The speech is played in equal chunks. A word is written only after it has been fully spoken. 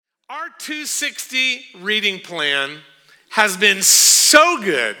Our 260 reading plan has been so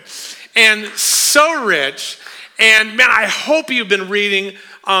good and so rich. And man, I hope you've been reading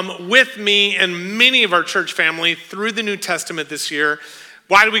with me and many of our church family through the New Testament this year.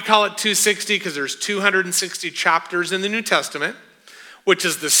 Why do we call it 260? Because there's 260 chapters in the New Testament, which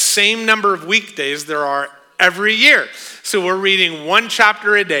is the same number of weekdays there are every year. So we're reading one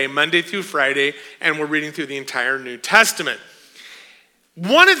chapter a day, Monday through Friday, and we're reading through the entire New Testament.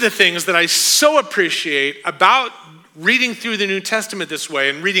 One of the things that I so appreciate about reading through the New Testament this way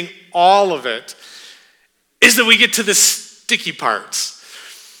and reading all of it is that we get to the sticky parts.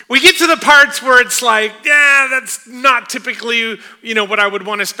 We get to the parts where it's like, yeah, that's not typically, what I would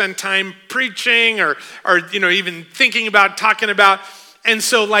want to spend time preaching or even thinking about, talking about. And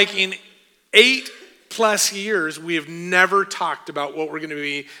so like in 8+ years, we have never talked about what we're going to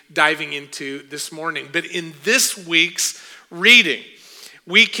be diving into this morning. But in this week's reading,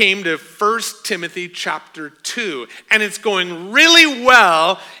 we came to 1 Timothy chapter 2, and it's going really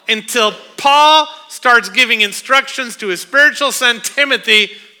well until Paul starts giving instructions to his spiritual son Timothy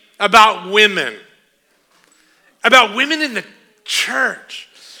about women in the church.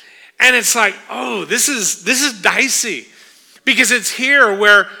 And it's like, oh, this is dicey, because it's here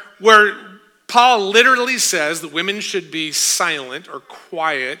where Paul literally says that women should be silent or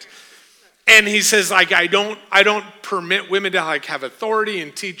quiet. And he says, I don't permit women to have authority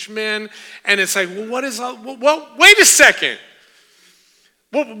and teach men. And it's like, wait a second.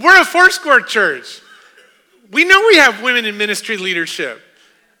 Well, we're a Foursquare church. We know we have women in ministry leadership.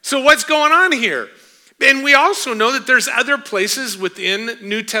 So what's going on here? And we also know that there's other places within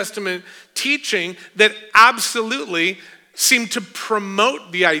New Testament teaching that absolutely seem to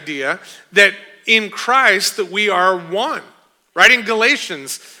promote the idea that in Christ that we are one. Right? In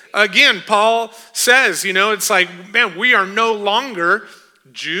Galatians, again, Paul says, it's like, man, we are no longer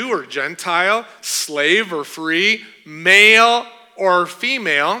Jew or Gentile, slave or free, male or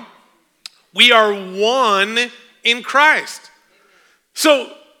female. We are one in Christ.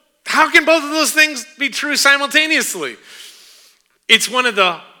 So how can both of those things be true simultaneously? It's one of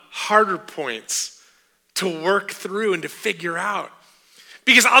the harder points to work through and to figure out.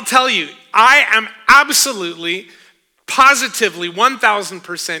 Because I'll tell you, I am absolutely positively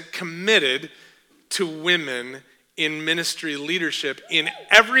 1,000% committed to women in ministry leadership in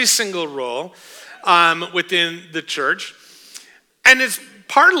every single role within the church. And it's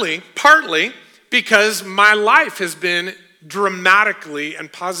partly because my life has been dramatically and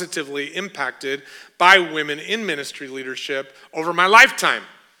positively impacted by women in ministry leadership over my lifetime.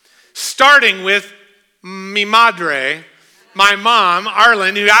 Starting with mi madre, my mom,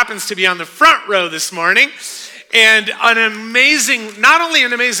 Arlen, who happens to be on the front row this morning. And not only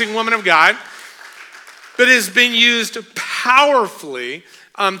an amazing woman of God, but has been used powerfully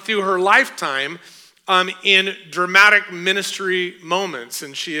through her lifetime in dramatic ministry moments.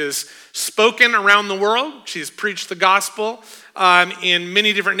 And she has spoken around the world. She has preached the gospel in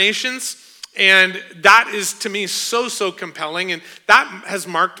many different nations. And that is, to me, so compelling. And that has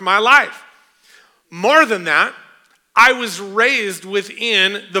marked my life. More than that, I was raised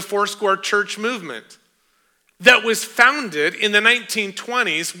within the Foursquare church movement that was founded in the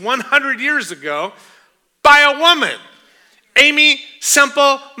 1920s, 100 years ago, by a woman, Amy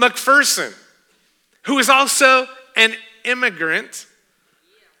Semple McPherson, who is also an immigrant,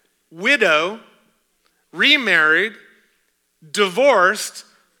 widow, remarried, divorced,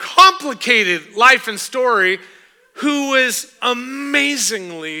 complicated life and story, who was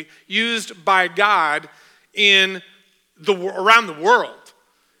amazingly used by God around the world.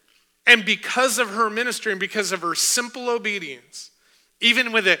 And because of her ministry and because of her simple obedience,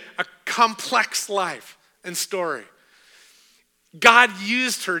 even with a complex life and story, God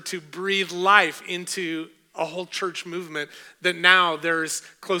used her to breathe life into a whole church movement that now there's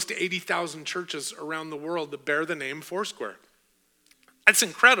close to 80,000 churches around the world that bear the name Foursquare. That's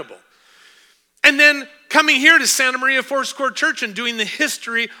incredible. And then coming here to Santa Maria Foursquare Church and doing the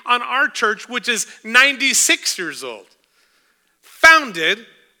history on our church, which is 96 years old, founded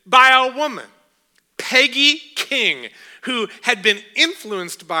by a woman, Peggy King, who had been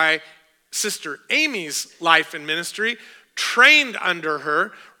influenced by Sister Amy's life and ministry, trained under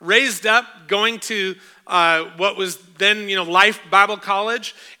her, raised up, going to what was then, Life Bible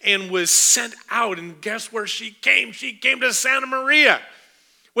College, and was sent out. And guess where she came? She came to Santa Maria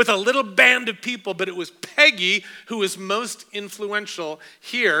with a little band of people, but it was Peggy who was most influential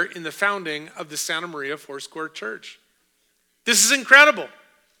here in the founding of the Santa Maria Foursquare Church. This is incredible.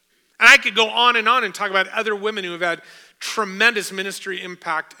 And I could go on and talk about other women who have had tremendous ministry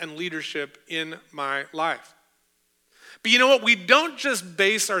impact and leadership in my life. But you know what? We don't just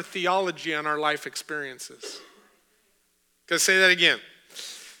base our theology on our life experiences. Gotta say that again.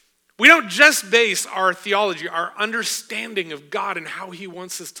 We don't just base our theology, our understanding of God and how he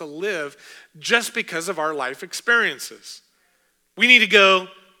wants us to live just because of our life experiences. We need to go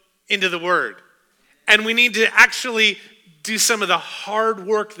into the Word. And we need to actually do some of the hard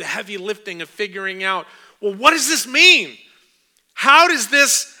work, the heavy lifting of figuring out, well, what does this mean? How does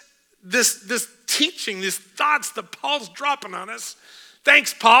this teaching, these thoughts that Paul's dropping on us,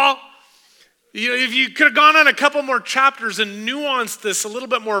 thanks, Paul. If you could have gone on a couple more chapters and nuanced this a little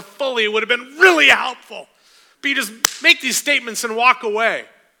bit more fully, it would have been really helpful. But you just make these statements and walk away.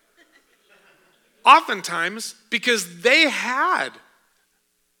 Oftentimes, because they had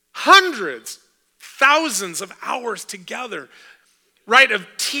hundreds, thousands of hours together, right, of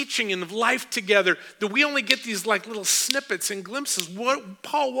teaching and of life together, that we only get these like little snippets and glimpses.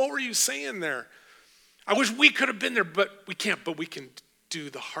 Paul, what were you saying there? I wish we could have been there, but we can't. But we can do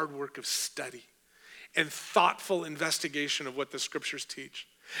the hard work of study and thoughtful investigation of what the scriptures teach.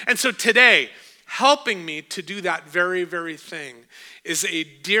 And so today, helping me to do that very, very thing is a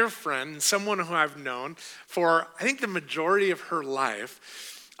dear friend, someone who I've known for, I think, the majority of her life,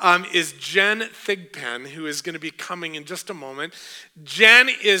 is Jen Thigpenn, who is going to be coming in just a moment. Jen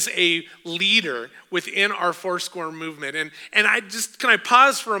is a leader within our Foursquare movement. And can I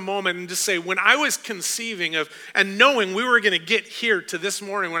pause for a moment and just say, when I was conceiving of and knowing we were going to get here to this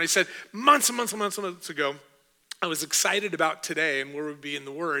morning, when I said months and months and months and months ago, I was excited about today and where we'd be in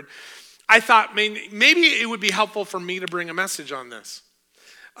the Word, I thought maybe it would be helpful for me to bring a message on this.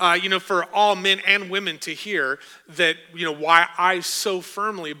 For all men and women to hear that, why I so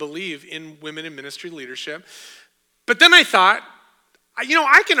firmly believe in women in ministry leadership. But then I thought,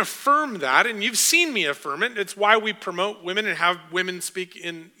 I can affirm that, and you've seen me affirm it. It's why we promote women and have women speak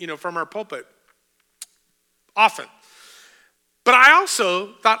from our pulpit often. But I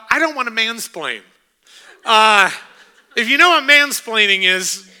also thought, I don't want to mansplain. If you know what mansplaining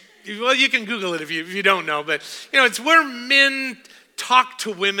is, well, you can Google it if you don't know, but it's where men talk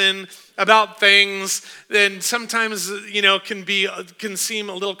to women about things that sometimes, can seem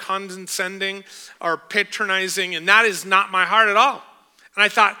a little condescending or patronizing, and that is not my heart at all. And I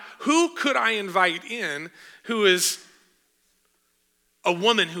thought, who could I invite in who is a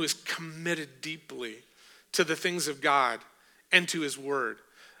woman who is committed deeply to the things of God and to his word?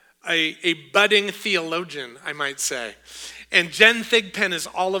 A budding theologian, I might say. And Jen Thigpenn is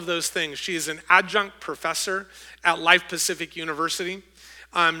all of those things. She is an adjunct professor at Life Pacific University.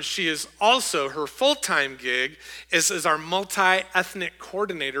 She is also, her full-time gig is our multi-ethnic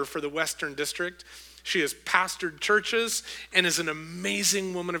coordinator for the Western District. She has pastored churches and is an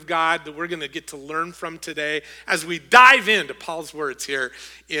amazing woman of God that we're going to get to learn from today as we dive into Paul's words here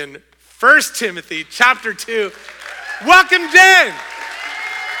in 1 Timothy chapter 2. Welcome, Jen.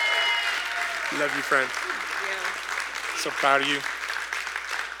 Love you, friend. So proud of you.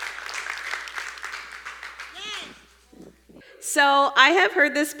 So I have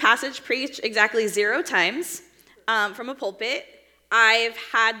heard this passage preached exactly 0 times from a pulpit. I've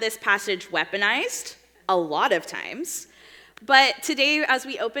had this passage weaponized a lot of times. But today, as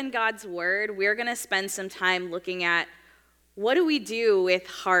we open God's word, we're going to spend some time looking at what do we do with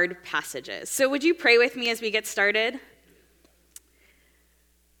hard passages. So would you pray with me as we get started?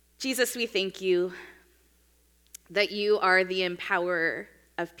 Jesus, we thank you that you are the empowerer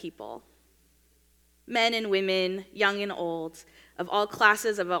of people. Men and women, young and old, of all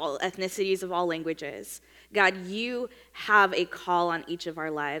classes, of all ethnicities, of all languages. God, you have a call on each of our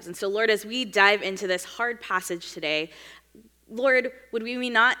lives. And so, Lord, as we dive into this hard passage today, Lord, would we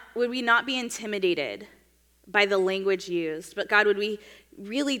not be intimidated by the language used? But God, would we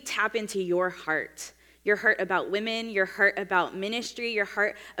really tap into your heart about women, your heart about ministry, your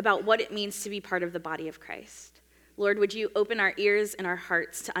heart about what it means to be part of the body of Christ? Lord, would you open our ears and our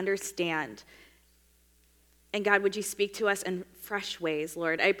hearts to understand? And God, would you speak to us in fresh ways,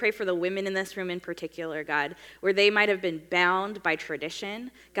 Lord? I pray for the women in this room in particular, God, where they might have been bound by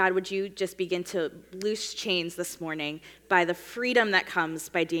tradition. God, would you just begin to loose chains this morning by the freedom that comes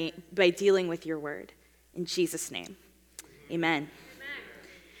by dealing with your word. In Jesus' name, amen.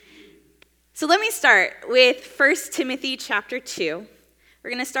 So let me start with 1 Timothy chapter 2. We're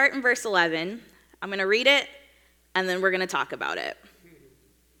going to start in verse 11. I'm going to read it, and then we're going to talk about it.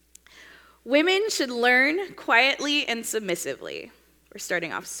 Women should learn quietly and submissively. We're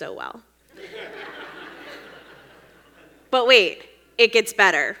starting off so well. But wait, it gets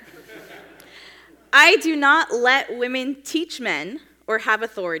better. I do not let women teach men or have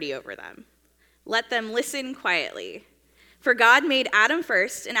authority over them. Let them listen quietly. For God made Adam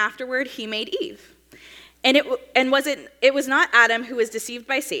first, and afterward he made Eve. It was not Adam who was deceived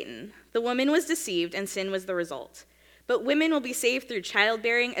by Satan. The woman was deceived, and sin was the result. But women will be saved through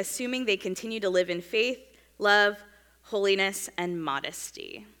childbearing, assuming they continue to live in faith, love, holiness, and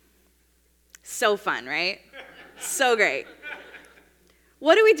modesty. So fun, right? So great.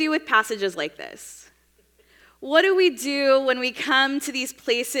 What do we do with passages like this? What do we do when we come to these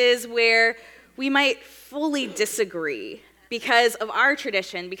places where we might fully disagree because of our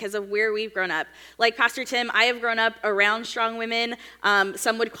tradition, because of where we've grown up? Like Pastor Tim, I have grown up around strong women.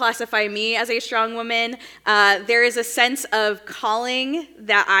 Some would classify me as a strong woman. There is a sense of calling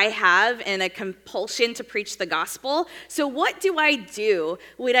that I have and a compulsion to preach the gospel. So what do I do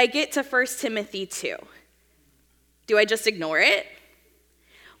when I get to 1 Timothy 2? Do I just ignore it?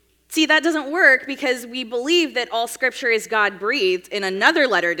 See, that doesn't work because we believe that all scripture is God-breathed in another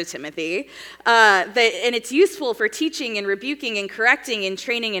letter to Timothy, and it's useful for teaching and rebuking and correcting and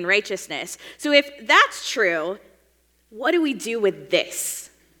training in righteousness. So if that's true, what do we do with this?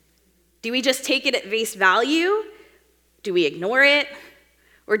 Do we just take it at face value? Do we ignore it?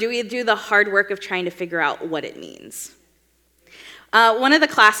 Or do we do the hard work of trying to figure out what it means? One of the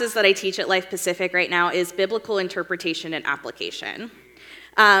classes that I teach at Life Pacific right now is Biblical Interpretation and Application.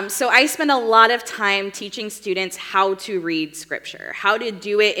 So I spend a lot of time teaching students how to read scripture, how to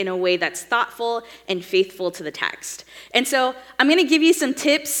do it in a way that's thoughtful and faithful to the text. And so I'm going to give you some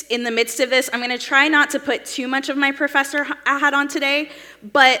tips in the midst of this. I'm going to try not to put too much of my professor hat on today,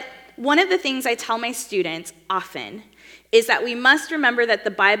 but one of the things I tell my students often is that we must remember that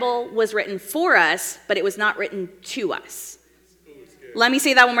the Bible was written for us, but it was not written to us. Let me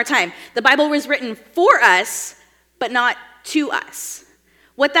say that one more time. The Bible was written for us, but not to us.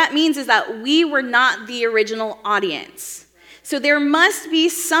 What that means is that we were not the original audience. So there must be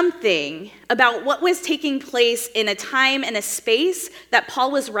something about what was taking place in a time and a space that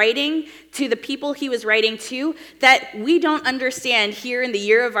Paul was writing to the people he was writing to that we don't understand here in the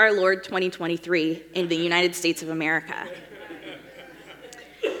year of our Lord 2023 in the United States of America.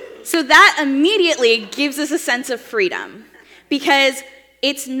 So that immediately gives us a sense of freedom because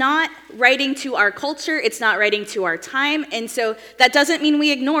it's not writing to our culture, it's not writing to our time, and so that doesn't mean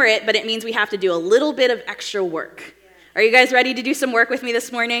we ignore it, but it means we have to do a little bit of extra work. Are you guys ready to do some work with me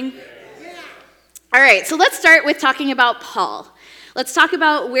this morning? Yeah. All right, so let's start with talking about Paul. Let's talk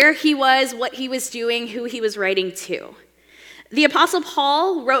about where he was, what he was doing, who he was writing to. The Apostle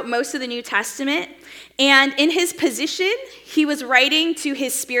Paul wrote most of the New Testament, and in his position, he was writing to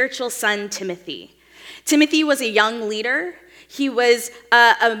his spiritual son, Timothy. Timothy was a young leader. He was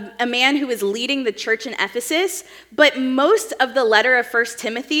a man who was leading the church in Ephesus, but most of the letter of 1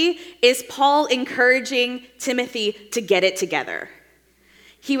 Timothy is Paul encouraging Timothy to get it together.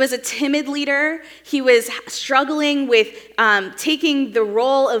 He was a timid leader. He was struggling with taking the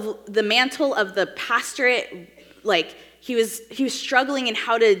role of the mantle of the pastorate. Like he was struggling in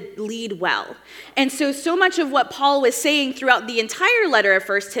how to lead well. And so much of what Paul was saying throughout the entire letter of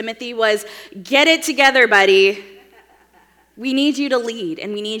 1 Timothy was, get it together, buddy. We need you to lead,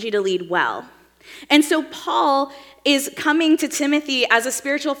 and we need you to lead well. And so Paul is coming to Timothy as a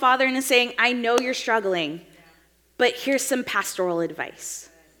spiritual father and is saying, I know you're struggling, but here's some pastoral advice.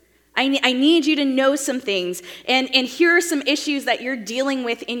 I need you to know some things, and here are some issues that you're dealing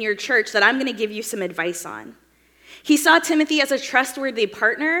with in your church that I'm going to give you some advice on. He saw Timothy as a trustworthy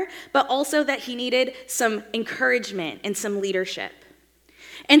partner, but also that he needed some encouragement and some leadership.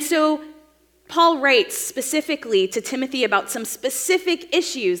 And so Paul writes specifically to Timothy about some specific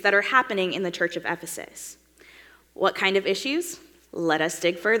issues that are happening in the church of Ephesus. What kind of issues? Let us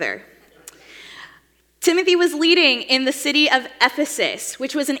dig further. Timothy was leading in the city of Ephesus,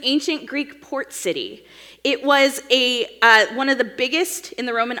 which was an ancient Greek port city. It was one of the biggest in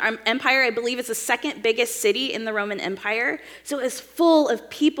the Roman Empire. I believe it's the second biggest city in the Roman Empire. So it was full of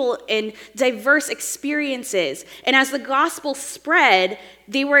people and diverse experiences. And as the gospel spread,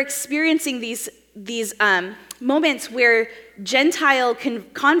 they were experiencing these moments where Gentile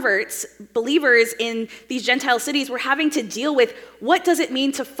converts, believers in these Gentile cities, were having to deal with what does it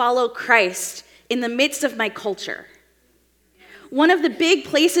mean to follow Christ in the midst of my culture. One of the big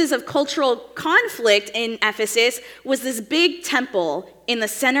places of cultural conflict in Ephesus was this big temple in the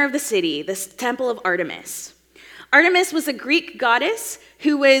center of the city, this temple of Artemis. Artemis was a Greek goddess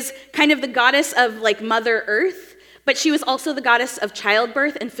who was kind of the goddess of like Mother Earth, but she was also the goddess of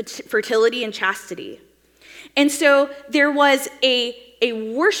childbirth and fertility and chastity. And so there was a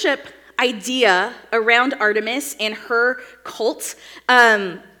worship idea around Artemis and her cult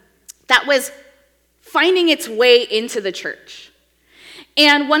that was finding its way into the church.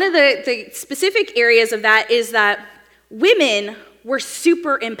 And one of the specific areas of that is that women were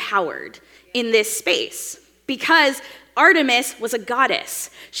super empowered in this space because Artemis was a goddess.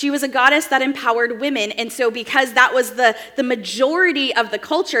 She was a goddess that empowered women. And so because that was the majority of the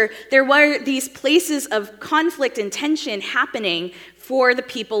culture, there were these places of conflict and tension happening for the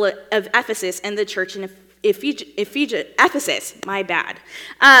people of Ephesus and the church in Ephesus, my bad.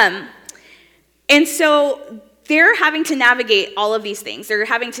 And so they're having to navigate all of these things. They're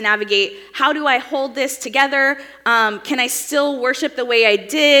having to navigate, how do I hold this together? Can I still worship the way I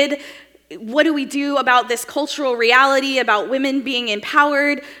did? What do we do about this cultural reality about women being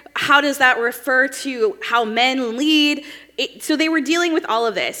empowered? How does that refer to how men lead? So they were dealing with all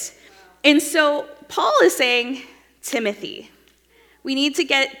of this. And so Paul is saying, Timothy, we need to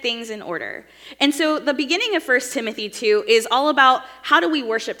get things in order. And so the beginning of 1 Timothy 2 is all about how do we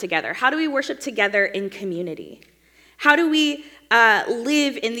worship together? How do we worship together in community? How do we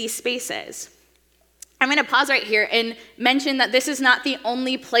live in these spaces? I'm going to pause right here and mention that this is not the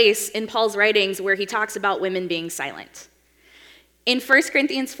only place in Paul's writings where he talks about women being silent. In 1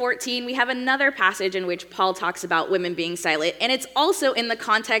 Corinthians 14, we have another passage in which Paul talks about women being silent, and it's also in the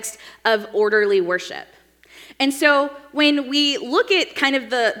context of orderly worship. And so when we look at kind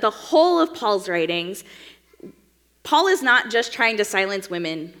of the whole of Paul's writings, Paul is not just trying to silence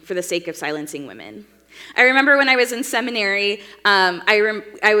women for the sake of silencing women. I remember when I was in seminary, I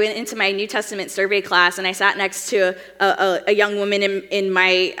went into my New Testament survey class, and I sat next to a young woman in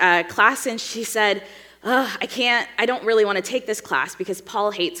my class, and she said, I don't really want to take this class because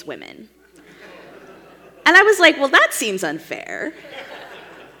Paul hates women. And I was like, well, that seems unfair.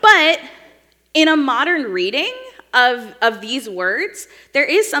 But in a modern reading of these words, there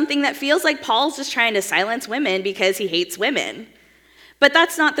is something that feels like Paul's just trying to silence women because he hates women. But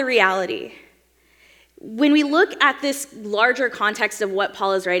that's not the reality. When we look at this larger context of what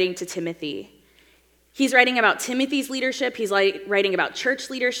Paul is writing to Timothy, he's writing about Timothy's leadership, he's writing about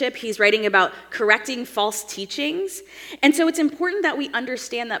church leadership, he's writing about correcting false teachings. And so it's important that we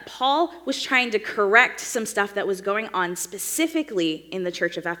understand that Paul was trying to correct some stuff that was going on specifically in the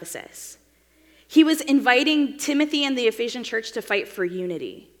church of Ephesus. He was inviting Timothy and the Ephesian church to fight for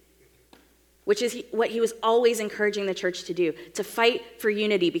unity, which is what he was always encouraging the church to do, to fight for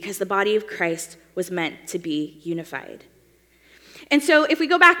unity because the body of Christ was meant to be unified. And so if we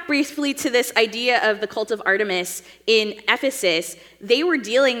go back briefly to this idea of the cult of Artemis in Ephesus, they were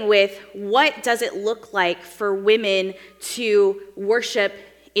dealing with what does it look like for women to worship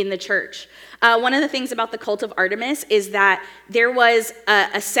in the church. One of the things about the cult of Artemis is that there was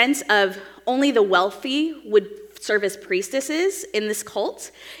a sense of only the wealthy would serve as priestesses in this cult.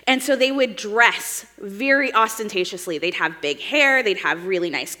 And so they would dress very ostentatiously. They'd have big hair. They'd have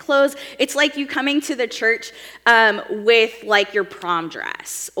really nice clothes. It's like you coming to the church with like your prom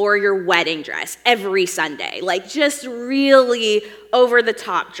dress or your wedding dress every Sunday, like just really over the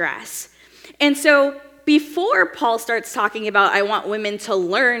top dress. And so before Paul starts talking about, I want women to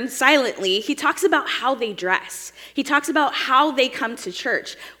learn silently, he talks about how they dress. He talks about how they come to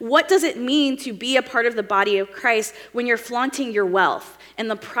church. What does it mean to be a part of the body of Christ when you're flaunting your wealth and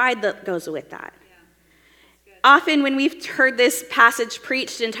the pride that goes with that? Yeah. Often when we've heard this passage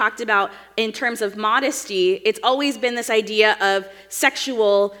preached and talked about in terms of modesty, it's always been this idea of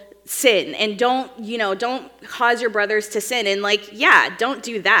sexual sin and don't cause your brothers to sin. And don't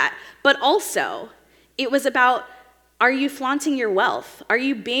do that. But also, it was about, are you flaunting your wealth? Are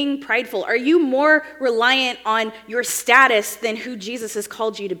you being prideful? Are you more reliant on your status than who Jesus has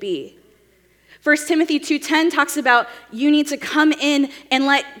called you to be? 1 Timothy 2:10 talks about you need to come in and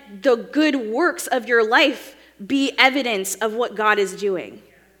let the good works of your life be evidence of what God is doing,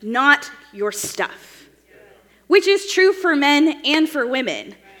 not your stuff, which is true for men and for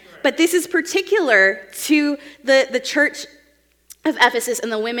women. But this is particular to the church of Ephesus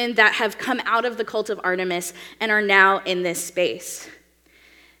and the women that have come out of the cult of Artemis and are now in this space.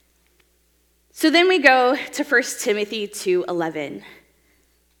 So then we go to 1 Timothy 2:11.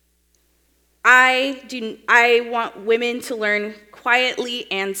 I want women to learn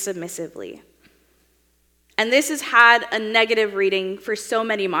quietly and submissively. And this has had a negative reading for so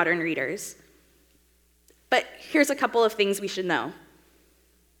many modern readers. But here's a couple of things we should know.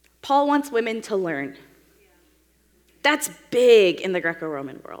 Paul wants women to learn. That's big in the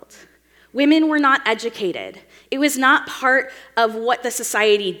Greco-Roman world. Women were not educated. It was not part of what the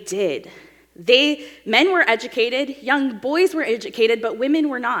society did. Men were educated, young boys were educated, but women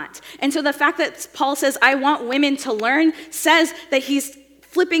were not. And so the fact that Paul says, I want women to learn, says that he's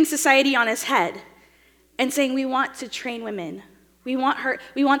flipping society on his head and saying we want to train women. We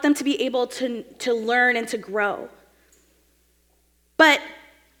want them to be able to learn and to grow. But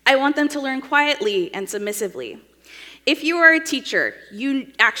I want them to learn quietly and submissively. If you are a teacher,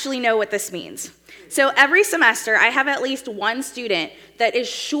 you actually know what this means. So every semester, I have at least one student that is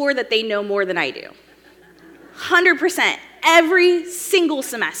sure that they know more than I do. 100%, every single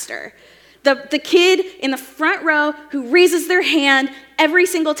semester. The kid in the front row who raises their hand every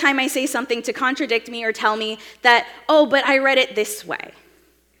single time I say something to contradict me or tell me that, oh, but I read it this way.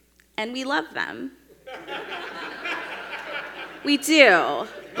 And we love them. We do,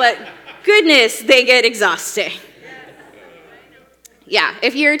 but goodness, they get exhausting. Yeah,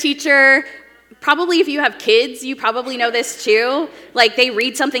 if you're a teacher, probably if you have kids, you probably know this too. Like they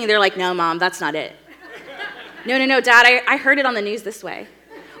read something and they're like, no, Mom, that's not it. No, Dad, I heard it on the news this way.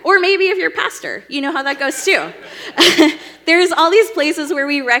 Or maybe if you're a pastor, you know how that goes too. There's all these places where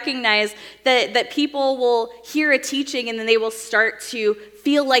we recognize that people will hear a teaching and then they will start to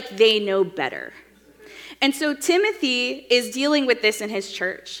feel like they know better. And so Timothy is dealing with this in his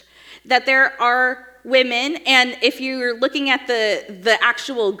church, that there are women, and if you're looking at the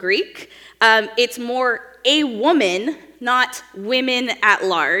actual Greek, it's more a woman, not women at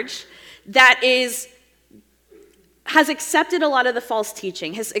large, that has accepted a lot of the false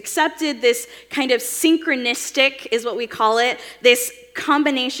teaching, has accepted this kind of synchronistic, is what we call it, this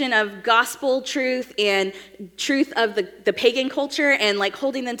combination of gospel truth and truth of the pagan culture and like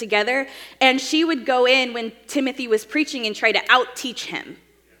holding them together. And she would go in when Timothy was preaching and try to out-teach him.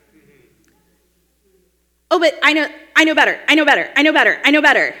 Oh, but I know better.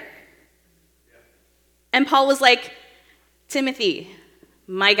 And Paul was like, Timothy,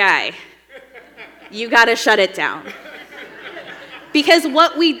 my guy, you gotta shut it down. Because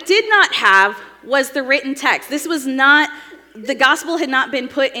what we did not have was the written text. This was not, the gospel had not been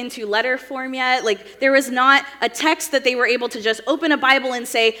put into letter form yet. Like there was not a text that they were able to just open a Bible and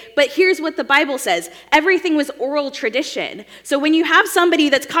say, but here's what the Bible says. Everything was oral tradition. So when you have somebody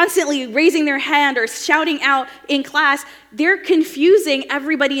that's constantly raising their hand or shouting out in class, they're confusing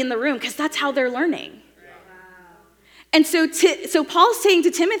everybody in the room because that's how they're learning. And so Paul's saying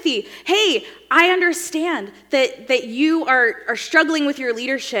to Timothy, hey, I understand that you are struggling with your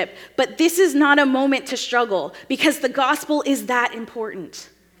leadership, but this is not a moment to struggle because the gospel is that important.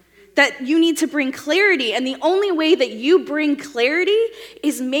 That you need to bring clarity, and the only way that you bring clarity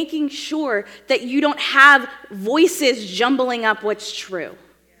is making sure that you don't have voices jumbling up what's true.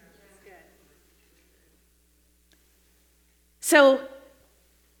 So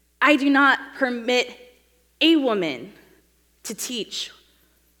I do not permit a woman to teach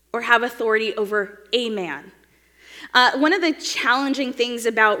or have authority over a man. One of the challenging things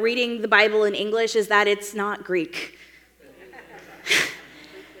about reading the Bible in English is that it's not Greek.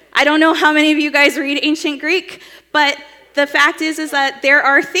 I don't know how many of you guys read ancient Greek, but the fact is that there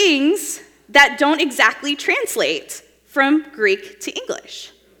are things that don't exactly translate from Greek to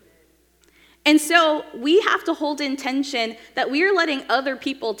English. And so we have to hold in tension that we are letting other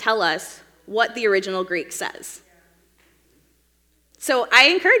people tell us what the original Greek says. So I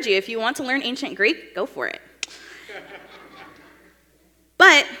encourage you, if you want to learn ancient Greek, go for it.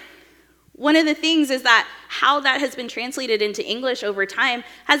 But one of the things is that how that has been translated into English over time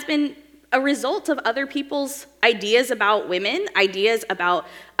has been a result of other people's ideas about women, ideas about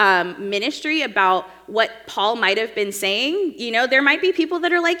ministry, about what Paul might have been saying. You know, there might be people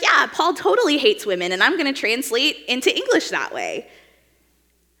that are like, yeah, Paul totally hates women, and I'm going to translate into English that way.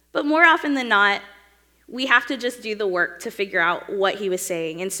 But more often than not, we have to just do the work to figure out what he was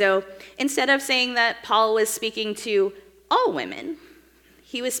saying. And so instead of saying that Paul was speaking to all women,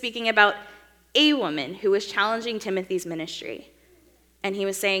 he was speaking about a woman who was challenging Timothy's ministry. And he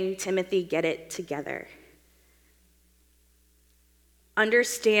was saying, Timothy, get it together.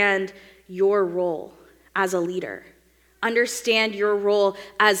 Understand your role as a leader. Understand your role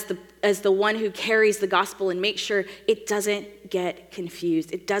as the one who carries the gospel, and make sure it doesn't get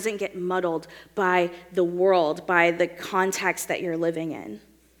confused. It doesn't get muddled by the world, by the context that you're living in.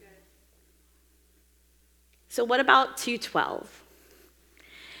 So what about 2:12?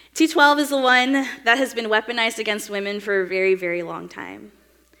 2:12 is the one that has been weaponized against women for a very, very long time.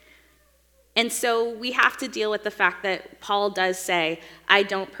 And so we have to deal with the fact that Paul does say, I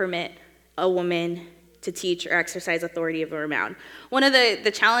don't permit a woman to teach or exercise authority over a man. One of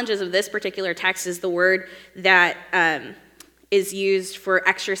the challenges of this particular text is the word that is used for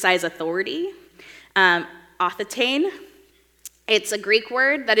exercise authority, authetein. It's a Greek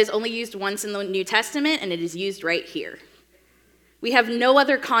word that is only used once in the New Testament, and it is used right here. We have no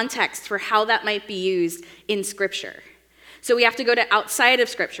other context for how that might be used in Scripture. So we have to go to outside of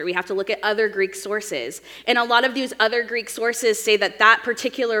Scripture. We have to look at other Greek sources. And a lot of these other Greek sources say that that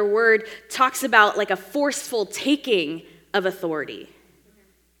particular word talks about like a forceful taking of authority.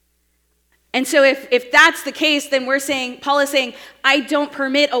 And so if that's the case, then Paul is saying, I don't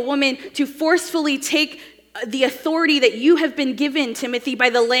permit a woman to forcefully take the authority that you have been given, Timothy, by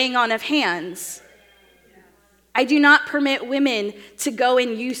the laying on of hands. I do not permit women to go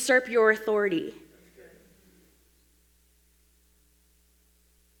and usurp your authority.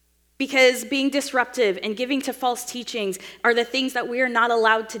 Because being disruptive and giving to false teachings are the things that we are not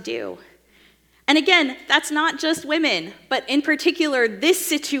allowed to do. And again, that's not just women, but in particular, this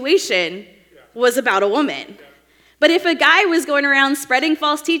situation was about a woman. But if a guy was going around spreading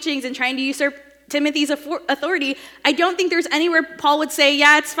false teachings and trying to usurp Timothy's authority, I don't think there's anywhere Paul would say,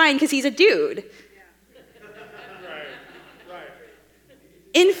 yeah, it's fine because he's a dude.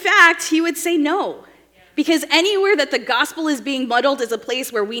 In fact, he would say no, because anywhere that the gospel is being muddled is a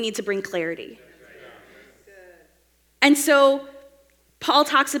place where we need to bring clarity. And so Paul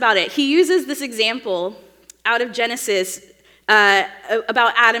talks about it. He uses this example out of Genesis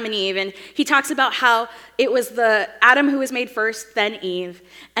about Adam and Eve, and he talks about how it was the Adam who was made first, then Eve,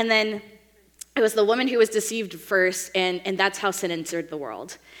 and then it was the woman who was deceived first, and that's how sin entered the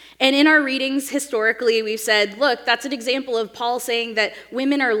world. And in our readings, historically, we've said, look, that's an example of Paul saying that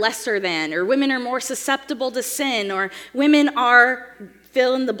women are lesser than, or women are more susceptible to sin, or women are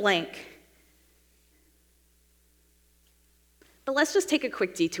fill in the blank. But let's just take a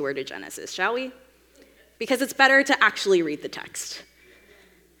quick detour to Genesis, shall we? Because it's better to actually read the text.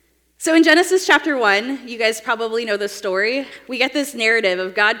 So in Genesis chapter 1, you guys probably know this story, we get this narrative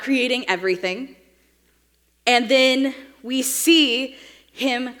of God creating everything, and then we see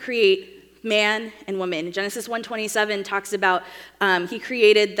him create man and woman. Genesis 1:27 talks about he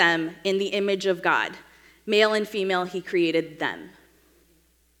created them in the image of God. Male and female, he created them.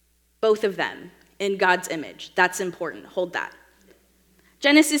 Both of them in God's image. That's important. Hold that.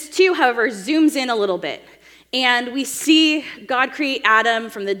 Genesis 2, however, zooms in a little bit. And we see God create Adam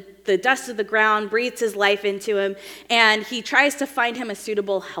from the dust of the ground, breathes his life into him, and he tries to find him a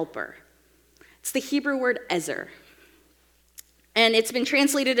suitable helper. It's the Hebrew word ezer. And it's been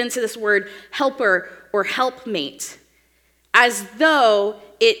translated into this word helper or helpmate, as though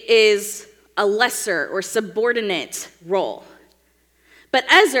it is a lesser or subordinate role. But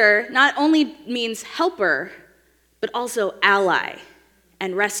ezer not only means helper, but also ally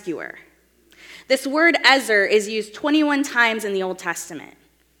and rescuer. This word ezer is used 21 times in the Old Testament.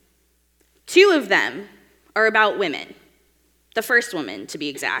 2 of them are about women, the first woman to be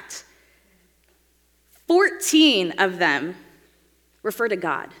exact. 14 of them refer to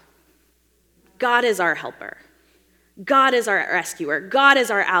God. God is our helper. God is our rescuer. God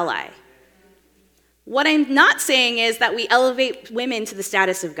is our ally. What I'm not saying is that we elevate women to the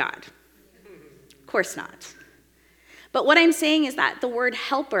status of God. Of course not. But what I'm saying is that the word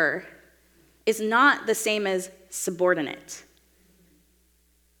helper is not the same as subordinate.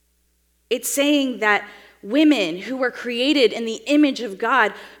 It's saying that women who were created in the image of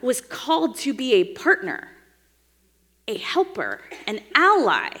God was called to be a partner, a helper, an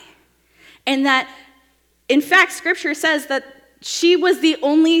ally. And that, in fact, Scripture says that she was the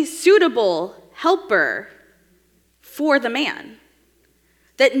only suitable helper for the man.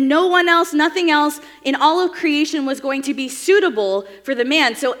 That no one else, nothing else in all of creation was going to be suitable for the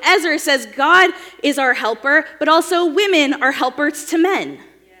man. So Ezra says God is our helper, but also women are helpers to men.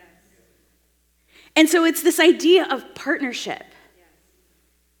 Yes. And so it's this idea of partnership.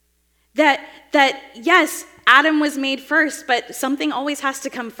 Yes. That yes, Adam was made first, but something always has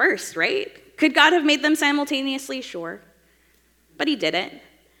to come first, right? Could God have made them simultaneously? Sure. But he didn't.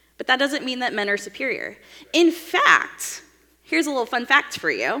 But that doesn't mean that men are superior. In fact, here's a little fun fact for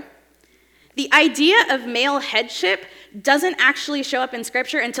you. The idea of male headship doesn't actually show up in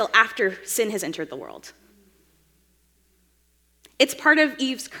Scripture until after sin has entered the world. It's part of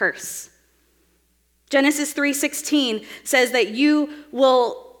Eve's curse. Genesis 3:16 says that you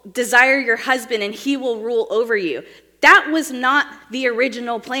will desire your husband and he will rule over you. That was not the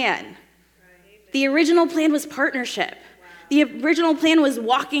original plan. The original plan was partnership. The original plan was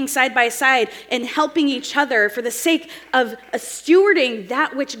walking side by side and helping each other for the sake of stewarding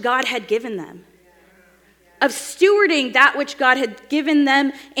that which God had given them. Of stewarding that which God had given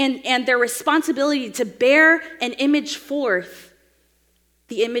them and their responsibility to bear and image forth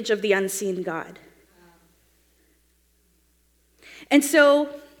the image of the unseen God. And so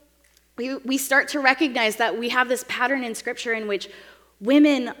we start to recognize that we have this pattern in Scripture in which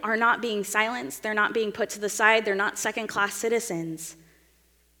women are not being silenced, they're not being put to the side, they're not second-class citizens,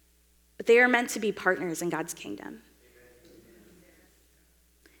 but they are meant to be partners in God's kingdom.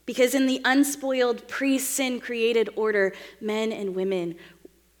 Because in the unspoiled, pre-sin created order, men and women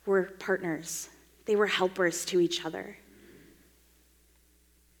were partners. They were helpers to each other.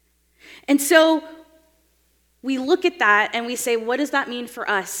 And so we look at that and we say, what does that mean for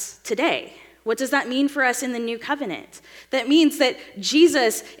us today? What does that mean for us in the new covenant? That means that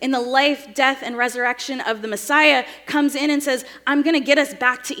Jesus, in the life, death, and resurrection of the Messiah, comes in and says, I'm going to get us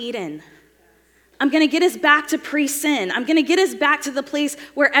back to Eden. I'm going to get us back to pre-sin. I'm going to get us back to the place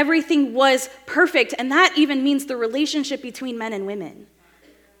where everything was perfect. And that even means the relationship between men and women.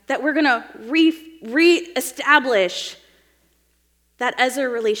 That we're going to re-establish that Ezra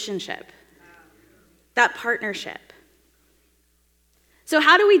relationship, that partnership. So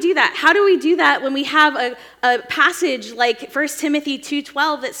how do we do that? How do we do that when we have a passage like 1 Timothy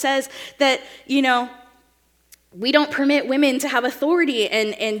 2:12 that says that, we don't permit women to have authority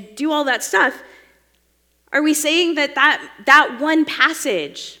and do all that stuff? Are we saying that one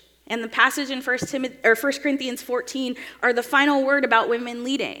passage and the passage in 1 Corinthians 14 are the final word about women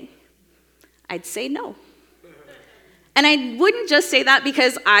leading? I'd say no. And I wouldn't just say that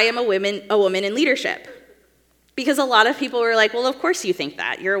because I am a woman in leadership. Because a lot of people were like, well, of course you think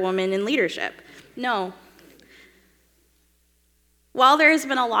that. You're a woman in leadership. No. While there has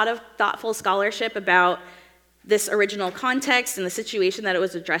been a lot of thoughtful scholarship about this original context and the situation that it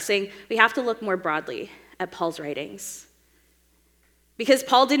was addressing, we have to look more broadly at Paul's writings. Because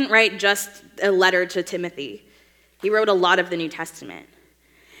Paul didn't write just a letter to Timothy. He wrote a lot of the New Testament.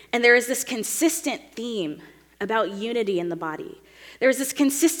 And there is this consistent theme about unity in the body. There's this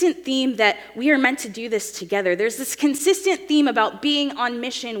consistent theme that we are meant to do this together. There's this consistent theme about being on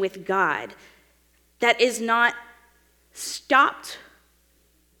mission with God that is not stopped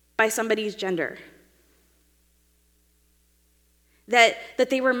by somebody's gender. That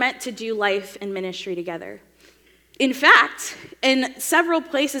they were meant to do life and ministry together. In fact, in several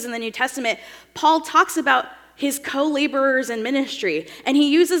places in the New Testament, Paul talks about his co-laborers in ministry, and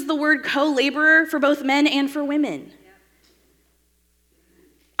he uses the word co-laborer for both men and for women.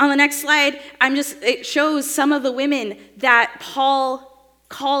 On the next slide, it shows some of the women that Paul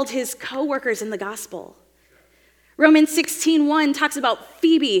called his co-workers in the gospel. Romans 16:1 talks about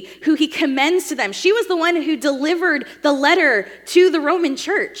Phoebe, who he commends to them. She was the one who delivered the letter to the Roman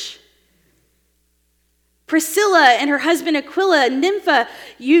church. Priscilla and her husband Aquila, Nympha,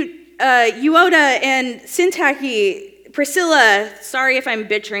 Euodia, and Syntyche. Priscilla, sorry if I'm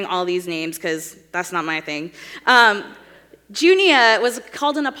butchering all these names because that's not my thing. Junia was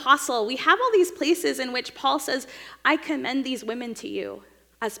called an apostle. We have all these places in which Paul says, I commend these women to you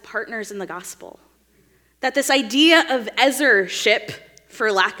as partners in the gospel. That this idea of Ezra-ship,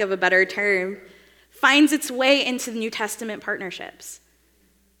 for lack of a better term, finds its way into the New Testament partnerships.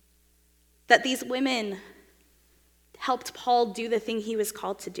 That these women helped Paul do the thing he was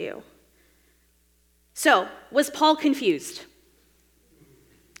called to do. So, was Paul confused?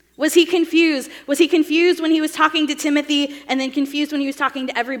 Was he confused? Was he confused when he was talking to Timothy and then confused when he was talking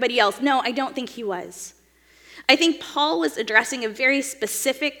to everybody else? No, I don't think he was. I think Paul was addressing a very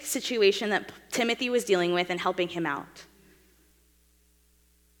specific situation that Timothy was dealing with and helping him out.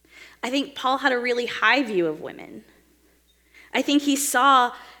 I think Paul had a really high view of women. I think he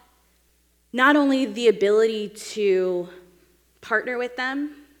saw not only the ability to partner with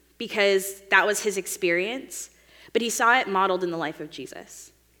them, because that was his experience, but he saw it modeled in the life of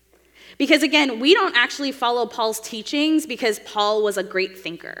Jesus. Because again, we don't actually follow Paul's teachings because Paul was a great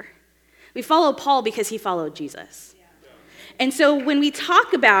thinker. We follow Paul because he followed Jesus. And so when we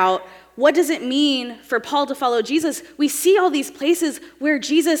talk about what does it mean for Paul to follow Jesus, we see all these places where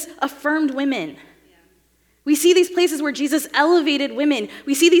Jesus affirmed women. We see these places where Jesus elevated women.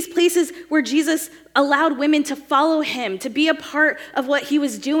 We see these places where Jesus allowed women to follow him, to be a part of what he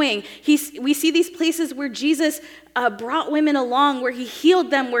was doing. We see these places where Jesus brought women along, where he healed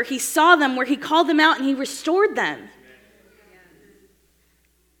them, where he saw them, where he called them out, and he restored them.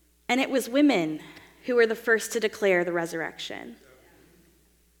 And it was women who were the first to declare the resurrection.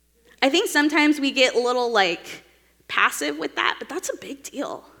 I think sometimes we get a little passive with that, but that's a big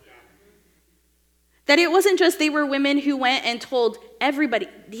deal. That it wasn't just they were women who went and told everybody.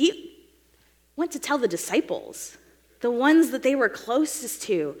 He went to tell the disciples, the ones that they were closest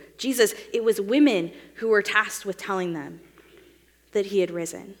to, Jesus. It was women who were tasked with telling them that he had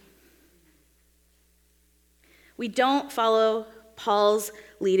risen. We don't follow Paul's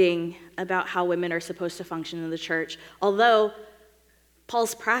leading about how women are supposed to function in the church, although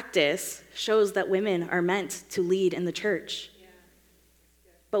Paul's practice shows that women are meant to lead in the church.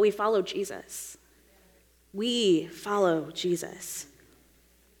 But we follow Jesus. We follow Jesus.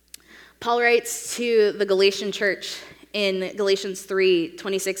 Paul writes to the Galatian church in Galatians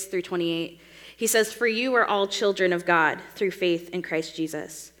 3:26 through 28. He says, "For you are all children of God through faith in Christ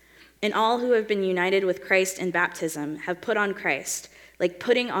Jesus. And all who have been united with Christ in baptism have put on Christ. like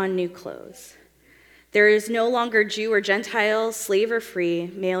putting on new clothes. There is no longer Jew or Gentile, slave or free,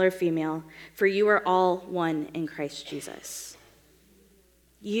 male or female, for you are all one in Christ Jesus.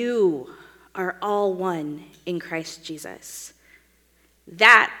 You are all one in Christ Jesus.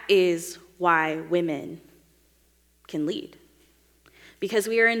 That is why women can lead. Because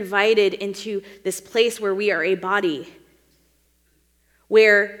we are invited into this place where we are a body,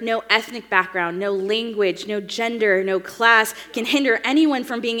 where no ethnic background, no language, no gender, no class can hinder anyone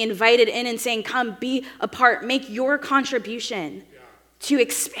from being invited in and saying, come, be a part, make your contribution to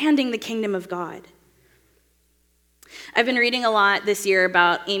expanding the kingdom of God. I've been reading a lot this year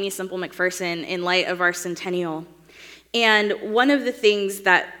about Amy Semple McPherson in light of our centennial. And one of the things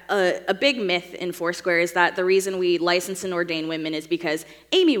that, a big myth in Foursquare is that the reason we license and ordain women is because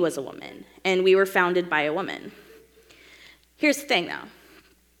Amy was a woman, and we were founded by a woman. Here's the thing, though.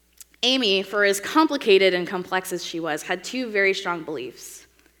 Amy, for as complicated and complex as she was, had two very strong beliefs.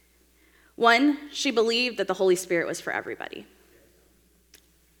 One, she believed that the Holy Spirit was for everybody.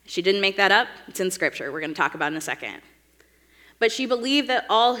 She didn't make that up. It's in Scripture. We're going to talk about it in a second. But she believed that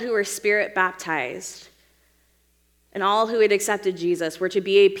all who were Spirit baptized and all who had accepted Jesus were to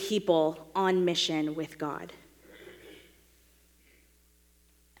be a people on mission with God.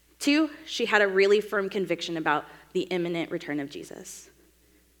 Two, she had a really firm conviction about the imminent return of Jesus.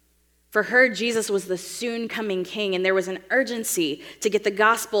 For her, Jesus was the soon coming king, and there was an urgency to get the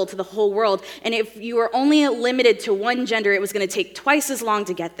gospel to the whole world. And if you were only limited to one gender, it was going to take twice as long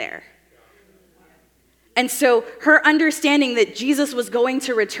to get there. And so her understanding that Jesus was going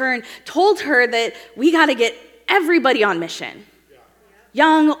to return told her that we got to get everybody on mission.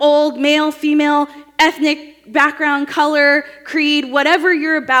 Young, old, male, female, ethnic background, color, creed, whatever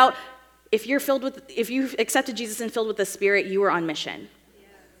you're about, if you've accepted Jesus and filled with the Spirit, you are on mission.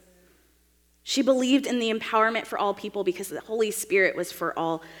 She believed in the empowerment for all people because the Holy Spirit was for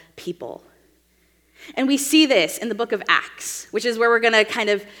all people. And we see this in the book of Acts, which is where we're going to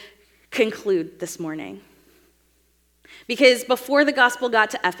kind of conclude this morning. Because before the gospel got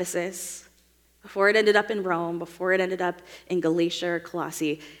to Ephesus, before it ended up in Rome, before it ended up in Galatia or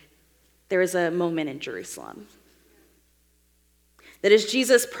Colossae, there was a moment in Jerusalem. That as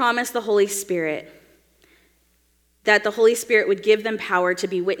Jesus promised the Holy Spirit, that the Holy Spirit would give them power to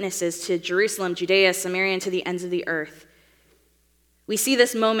be witnesses to Jerusalem, Judea, Samaria, and to the ends of the earth. We see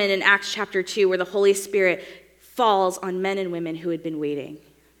this moment in Acts chapter 2 where the Holy Spirit falls on men and women who had been waiting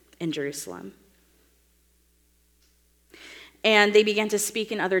in Jerusalem. And they began to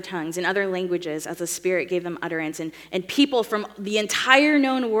speak in other tongues, in other languages, as the Spirit gave them utterance. And people from the entire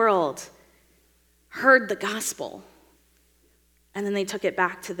known world heard the gospel. And then they took it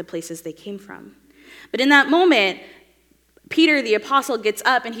back to the places they came from. But in that moment, Peter, the apostle, gets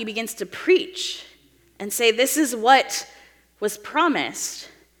up and he begins to preach and say, this is what was promised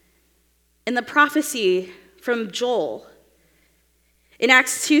in the prophecy from Joel. In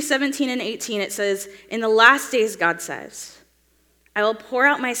Acts 2:17 and 18, it says, in the last days, God says, I will pour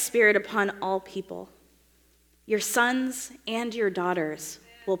out my Spirit upon all people. Your sons and your daughters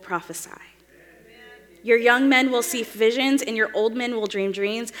will prophesy. Your young men will see visions, and your old men will dream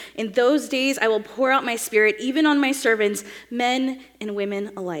dreams. In those days, I will pour out my Spirit even on my servants, men and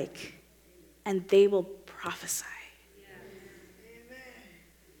women alike, and they will prophesy.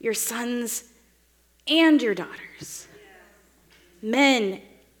 Your sons and your daughters, men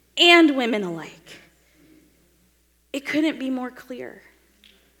and women alike. It couldn't be more clear.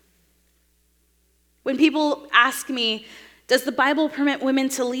 When people ask me, does the Bible permit women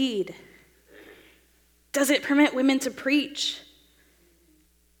to lead? Does it permit women to preach?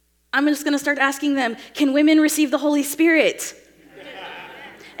 I'm just going to start asking them, can women receive the Holy Spirit?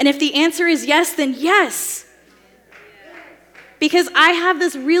 And if the answer is yes, then yes. Because I have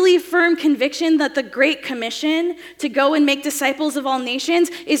this really firm conviction that the Great Commission to go and make disciples of all nations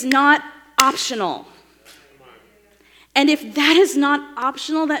is not optional. And if that is not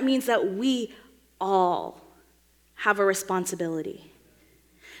optional, that means that we all have a responsibility.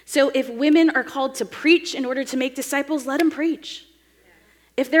 So if women are called to preach in order to make disciples, let them preach.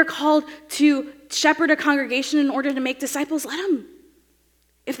 If they're called to shepherd a congregation in order to make disciples, let them.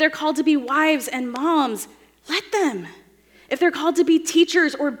 If they're called to be wives and moms, let them. If they're called to be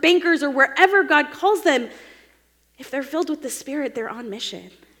teachers or bankers or wherever God calls them, if they're filled with the Spirit, they're on mission.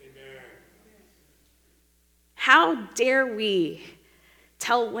 Amen. How dare we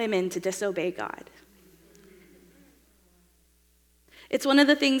tell women to disobey God? It's one of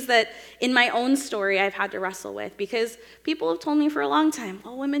the things that in my own story I've had to wrestle with because people have told me for a long time,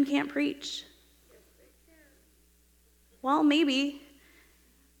 well, women can't preach. Well, maybe,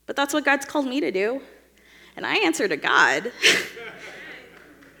 but that's what God's called me to do. And I answer to God.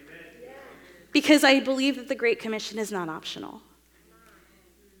 because I believe that the Great Commission is not optional.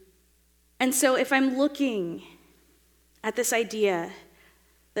 And so if I'm looking at this idea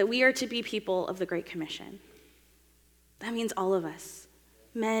that we are to be people of the Great Commission, that means all of us,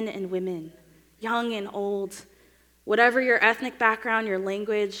 men and women, young and old, whatever your ethnic background, your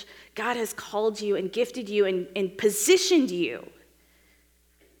language, God has called you and gifted you and positioned you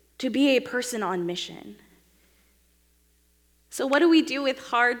to be a person on mission. So what do we do with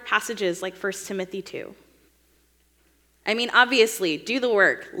hard passages like 1 Timothy 2? I mean, obviously, do the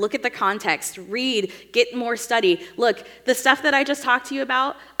work, look at the context, read, get more study. Look, the stuff that I just talked to you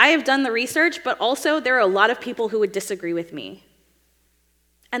about, I have done the research, but also there are a lot of people who would disagree with me.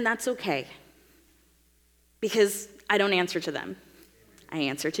 And that's okay, because I don't answer to them. I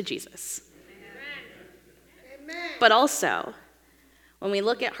answer to Jesus. Amen. But also, when we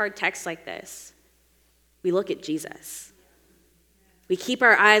look at hard texts like this, we look at Jesus. We keep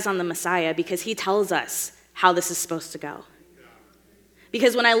our eyes on the Messiah because he tells us how this is supposed to go.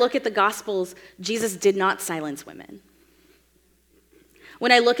 Because when I look at the Gospels, Jesus did not silence women.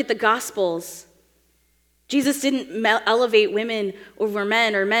 When I look at the Gospels, Jesus didn't elevate women over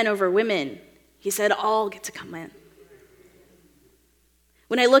men or men over women. He said, all get to come in.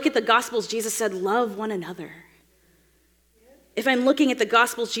 When I look at the Gospels, Jesus said, love one another. If I'm looking at the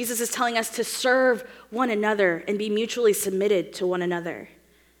Gospels, Jesus is telling us to serve one another and be mutually submitted to one another.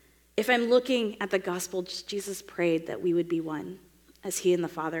 If I'm looking at the gospel, Jesus prayed that we would be one, as he and the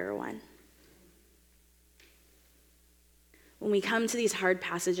Father are one. When we come to these hard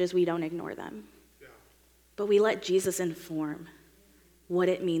passages, we don't ignore them, but we let Jesus inform what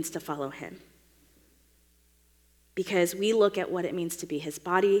it means to follow him. Because we look at what it means to be his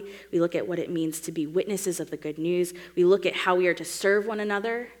body, we look at what it means to be witnesses of the good news, we look at how we are to serve one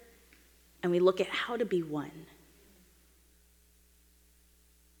another, and we look at how to be one.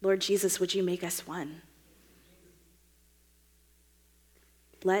 Lord Jesus, would you make us one?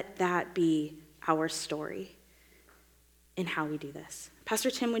 Let that be our story in how we do this. Pastor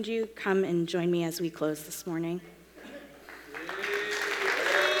Tim, would you come and join me as we close this morning?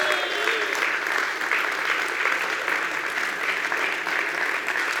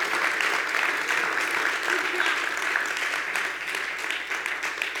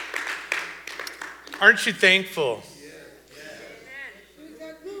 Aren't you thankful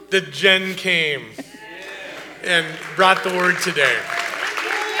that Jen came and brought the word today?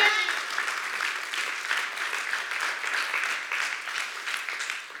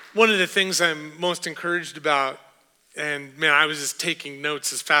 One of the things I'm most encouraged about, and man, I was just taking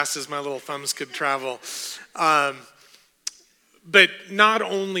notes as fast as my little thumbs could travel. But not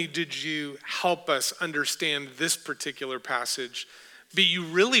only did you help us understand this particular passage, but you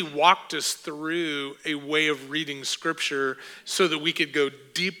really walked us through a way of reading scripture so that we could go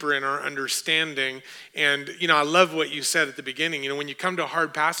deeper in our understanding. And, I love what you said at the beginning. When you come to a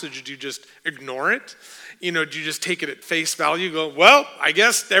hard passage, do you just ignore it? Do you just take it at face value, go, well, I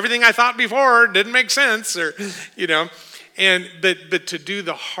guess everything I thought before didn't make sense, or, but to do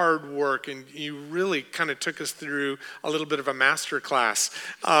the hard work, and you really kind of took us through a little bit of a master class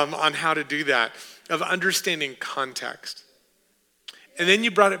on how to do that, of understanding context. And then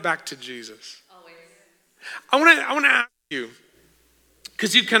you brought it back to Jesus. Always. I want to ask you,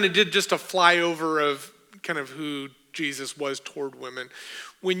 because you kind of did just a flyover of kind of who Jesus was toward women.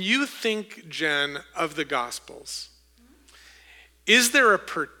 When you think, Jen, of the Gospels, is there a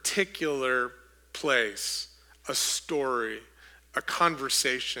particular place, a story, a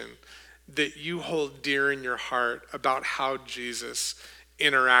conversation that you hold dear in your heart about how Jesus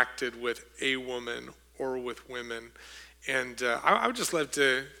interacted with a woman or with women? And I would just love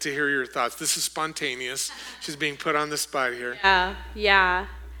to hear your thoughts. This is spontaneous. She's being put on the spot here. Yeah.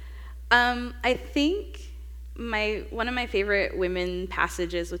 I think one of my favorite women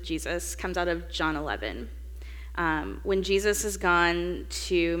passages with Jesus comes out of John 11. When Jesus has gone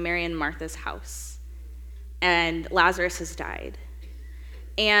to Mary and Martha's house, and Lazarus has died.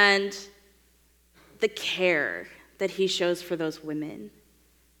 And the care that he shows for those women.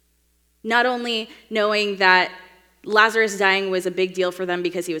 Not only knowing that Lazarus dying was a big deal for them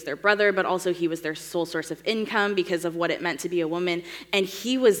because he was their brother, but also he was their sole source of income because of what it meant to be a woman. And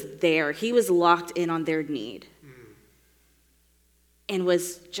he was there. He was locked in on their need. And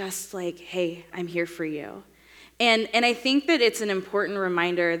was just like, hey, I'm here for you. And I think that it's an important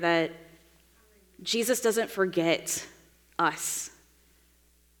reminder that Jesus doesn't forget us.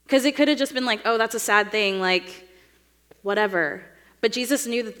 Because it could have just been like, oh, that's a sad thing, like, whatever. But Jesus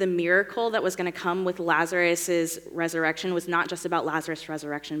knew that the miracle that was going to come with Lazarus' resurrection was not just about Lazarus'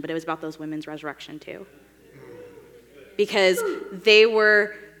 resurrection, but it was about those women's resurrection too. Because they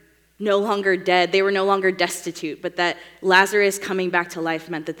were no longer dead. They were no longer destitute, but that Lazarus coming back to life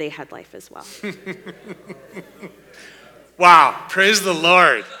meant that they had life as well. Wow, praise the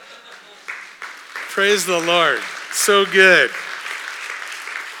Lord. Praise the Lord. So good.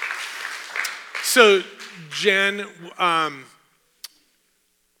 So, Jen,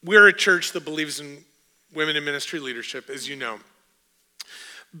 we're a church that believes in women in ministry leadership, as you know.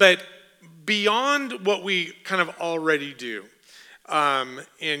 But beyond what we kind of already do, and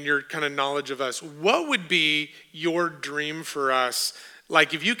your kind of knowledge of us, what would be your dream for us?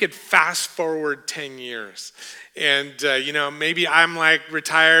 Like if you could fast forward 10 years and, maybe I'm like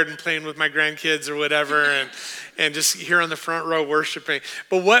retired and playing with my grandkids or whatever and just here on the front row worshiping.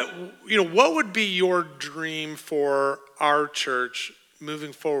 But what would be your dream for our church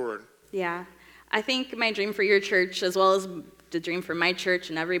moving forward? Yeah, I think my dream for your church, as well as the dream for my church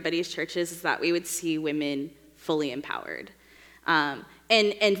and everybody's churches, is that we would see women fully empowered.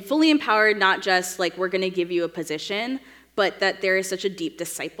 And fully empowered, not just like we're going to give you a position, but that there is such a deep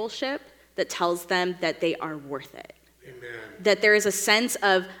discipleship that tells them that they are worth it. Amen. That there is a sense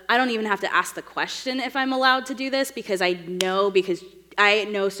of, I don't even have to ask the question if I'm allowed to do this because I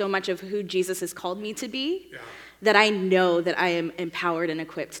know so much of who Jesus has called me to be, that I know that I am empowered and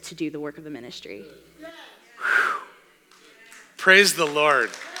equipped to do the work of the ministry. Praise the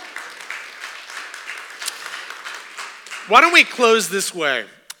Lord. Why don't we close this way?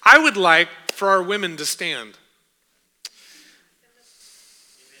 I would like for our women to stand.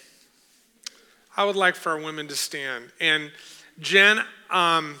 I would like for our women to stand. And Jen,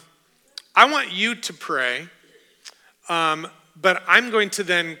 I want you to pray, but I'm going to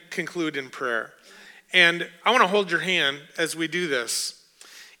then conclude in prayer. And I want to hold your hand as we do this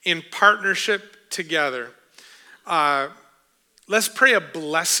in partnership together. Let's pray a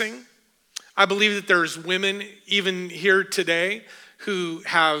blessing. I believe that there's women even here today who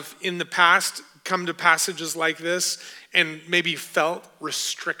have in the past come to passages like this and maybe felt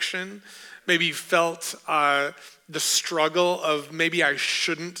restriction, maybe felt the struggle of maybe I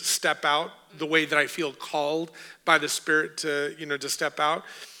shouldn't step out the way that I feel called by the Spirit to step out.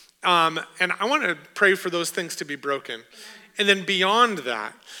 And I want to pray for those things to be broken. And then beyond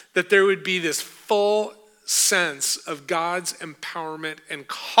that there would be this full sense of God's empowerment and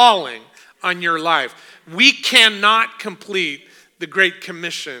calling on your life. We cannot complete the Great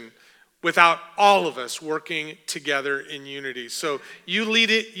Commission without all of us working together in unity. So you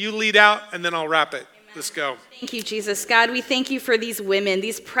lead out, and then I'll wrap it. Let's go. Thank you, Jesus. God, we thank you for these women,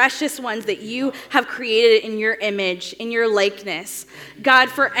 these precious ones that you have created in your image, in your likeness. God,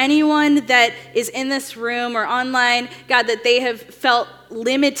 for anyone that is in this room or online, God, that they have felt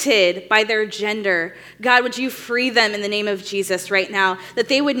limited by their gender, God, would you free them in the name of Jesus right now, that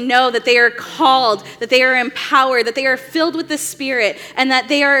they would know that they are called, that they are empowered, that they are filled with the Spirit, and that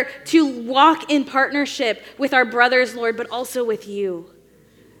they are to walk in partnership with our brothers, Lord, but also with you.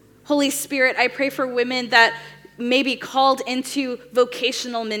 Holy Spirit, I pray for women that may be called into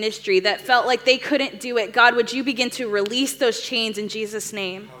vocational ministry, that felt like they couldn't do it. God, would you begin to release those chains in Jesus'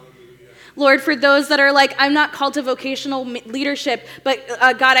 name? Hallelujah. Lord, for those that are like, I'm not called to vocational leadership, but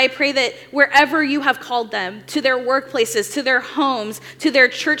God, I pray that wherever you have called them, to their workplaces, to their homes, to their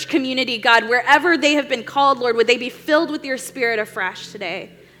church community, God, wherever they have been called, Lord, would they be filled with your Spirit afresh today?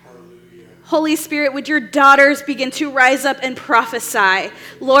 Holy Spirit, would your daughters begin to rise up and prophesy?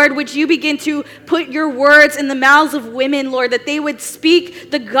 Lord, would you begin to put your words in the mouths of women, Lord, that they would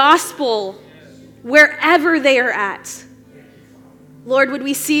speak the gospel wherever they are at? Lord, would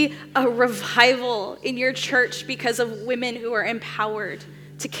we see a revival in your church because of women who are empowered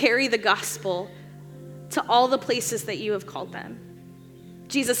to carry the gospel to all the places that you have called them?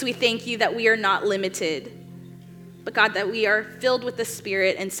 Jesus, we thank you that we are not limited, but God, that we are filled with the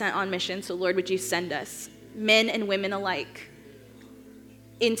Spirit and sent on mission. So Lord, would you send us, men and women alike,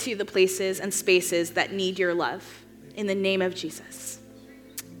 into the places and spaces that need your love. In the name of Jesus.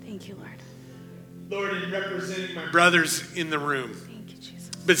 Thank you, Lord. Lord, in representing my brothers in the room, thank you, Jesus,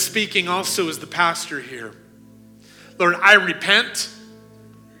 but speaking also as the pastor here, Lord, I repent,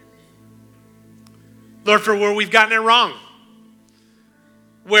 Lord, for where we've gotten it wrong,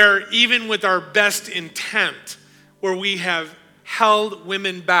 where even with our best intent, where we have held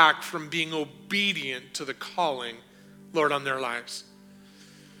women back from being obedient to the calling, Lord, on their lives.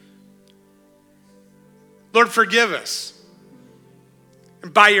 Lord, forgive us.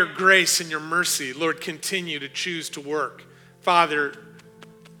 And by your grace and your mercy, Lord, continue to choose to work, Father,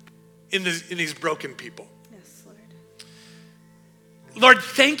 in these broken people. yes, Lord. Lord,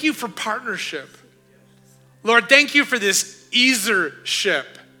 thank you for partnership. Lord, thank you for this Easership,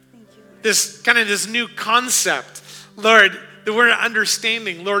 this new concept. Lord, we're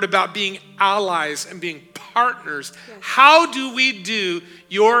understanding, Lord, about being allies and being partners. Yes. How do we do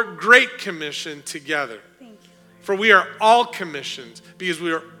your great commission together? Thank you. For we are all commissioned because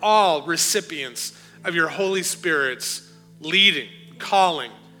we are all recipients of your Holy Spirit's leading,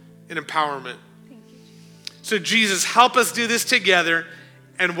 calling, and empowerment. Thank you. So Jesus, help us do this together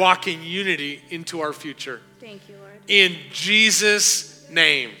and walk in unity into our future. Thank you, Lord. In Jesus'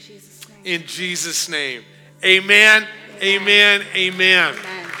 name. Jesus' name. In Jesus' name. Amen. Amen. Amen. Amen.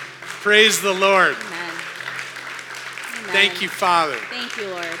 Praise the Lord. Amen. Thank you, Father. Thank you,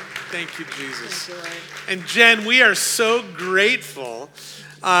 Lord. Thank you, Jesus. Thank you, Lord. And Jen, we are so grateful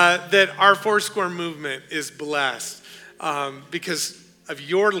that our Foursquare movement is blessed because of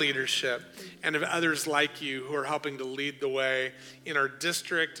your leadership and of others like you who are helping to lead the way in our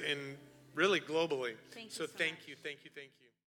district and really globally. Thank you so so thank much. you, thank you, thank you.